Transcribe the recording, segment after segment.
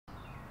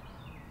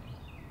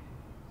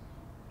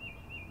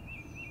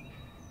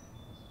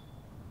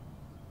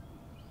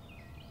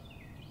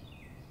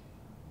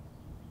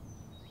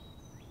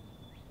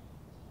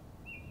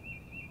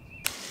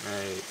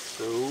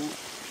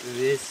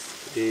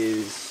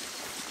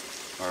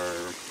our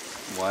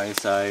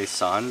YSI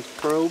Sonde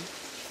probe.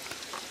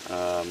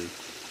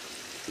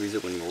 We use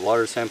it when you're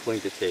water sampling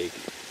to take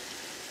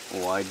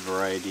a wide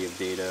variety of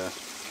data.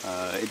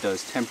 It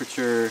does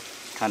temperature,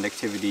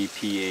 conductivity,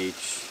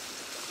 pH,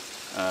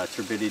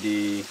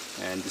 turbidity,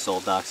 and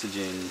dissolved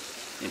oxygen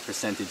in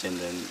percentage and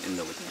then in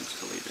milligrams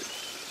per liter.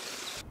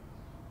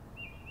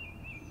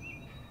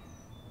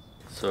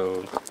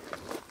 So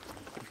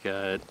we've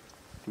got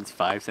these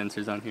 5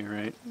 sensors on here,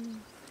 right?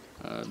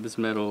 This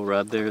metal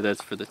rod there,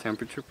 that's for the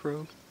temperature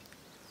probe.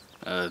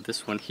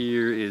 This one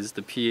here is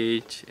the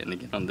pH, and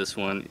again on this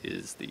one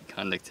is the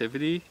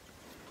conductivity.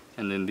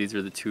 And then these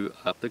are the 2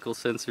 optical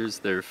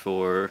sensors. They're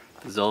for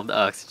dissolved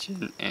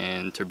oxygen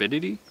and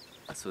turbidity.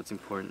 So it's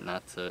important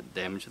not to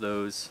damage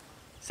those.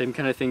 Same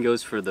kind of thing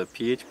goes for the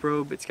pH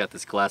probe. It's got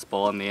this glass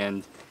ball on the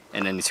end,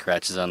 and any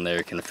scratches on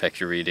there can affect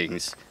your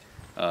readings.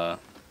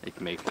 It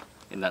can make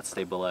it not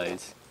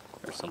stabilize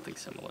or something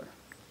similar.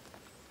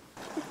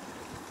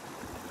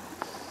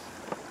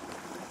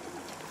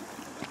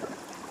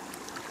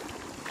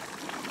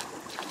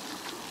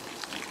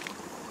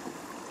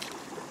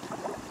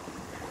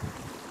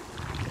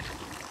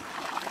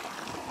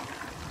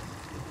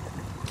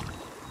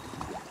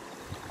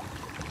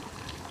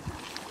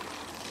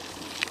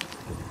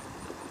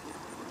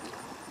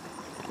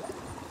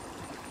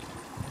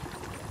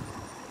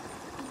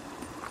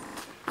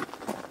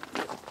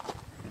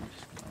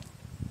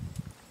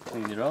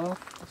 Clean it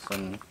off with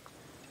some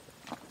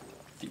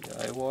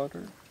DI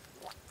water.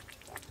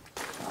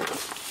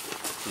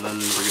 And then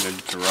we're going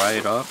to dry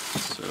it off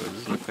so it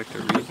doesn't affect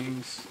our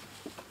readings.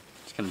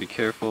 Just going to be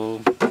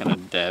careful, kind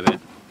of dab it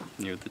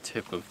near the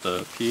tip of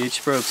the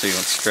pH probe so you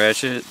don't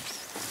scratch it.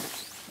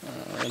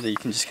 And then you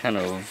can just kind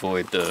of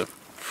avoid the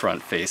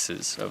front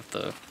faces of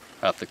the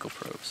optical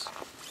probes.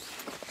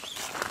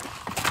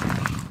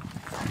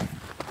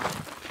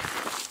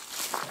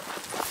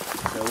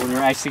 So when we're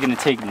actually going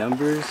to take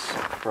numbers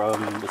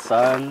from the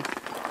Sonde,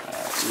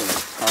 you're going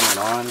to turn it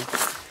on,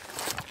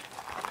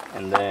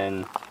 and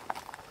then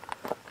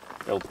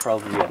it'll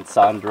probably be on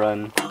Sonde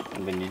run,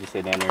 and then you just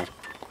hit enter.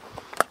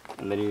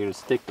 And then you're going to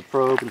stick the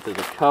probe into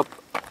the cup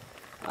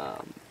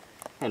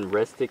and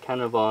rest it kind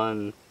of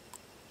on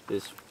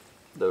this,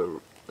 the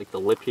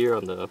lip here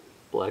on the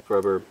black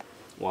rubber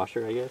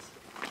washer, I guess.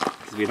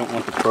 Because we don't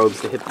want the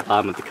probes to hit the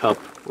bottom of the cup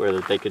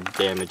where they could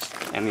damage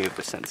any of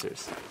the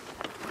sensors.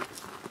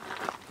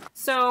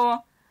 So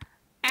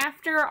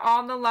after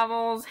all the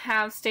levels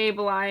have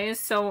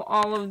stabilized, so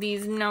all of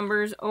these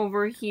numbers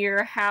over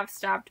here have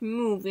stopped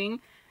moving,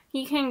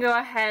 you can go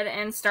ahead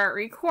and start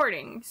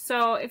recording.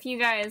 So if you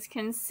guys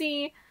can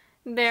see,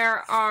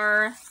 there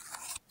are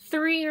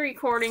 3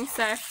 recording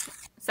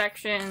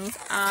sections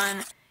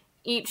on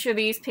each of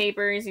these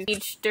papers.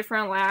 Each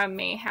different lab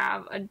may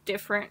have a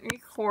different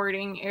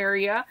recording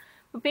area.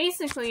 But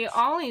basically,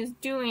 all he's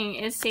doing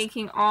is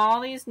taking all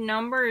these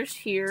numbers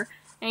here,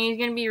 and he's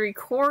going to be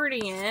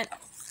recording it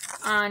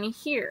on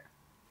here.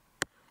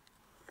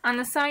 On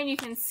the side, you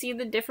can see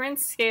the different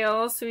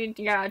scales. So we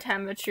got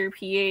temperature,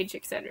 pH,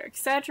 etc.,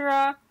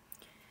 etc.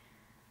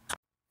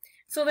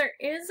 So there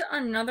is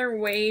another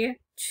way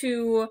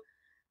to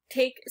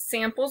take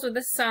samples with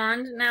a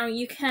Sonde. Now,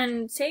 you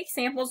can take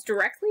samples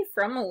directly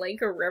from a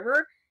lake or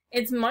river.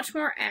 It's much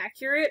more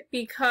accurate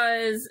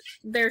because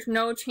there's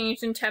no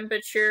change in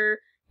temperature.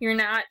 You're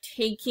not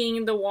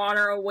taking the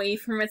water away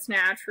from its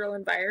natural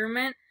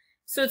environment.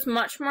 So it's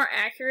much more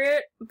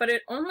accurate, but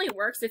it only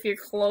works if you're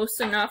close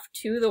enough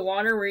to the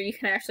water where you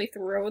can actually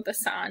throw the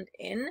Sonde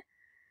in.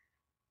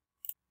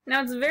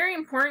 Now, it's very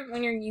important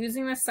when you're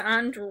using the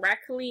Sonde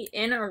directly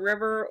in a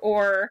river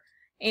or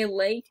a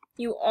lake,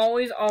 you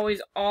always, always,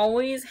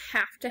 always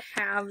have to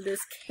have this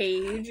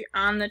cage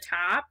on the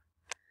top.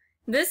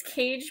 This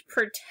cage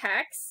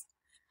protects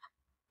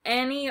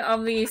any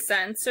of these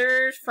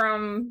sensors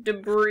from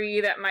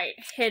debris that might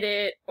hit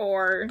it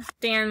or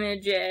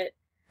damage it.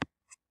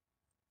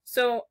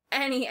 So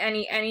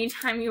any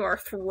time you are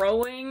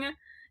throwing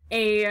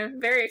a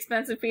very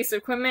expensive piece of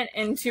equipment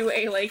into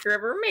a lake or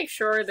river, make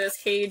sure this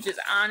cage is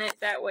on it.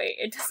 That way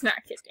it does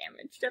not get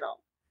damaged at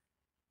all.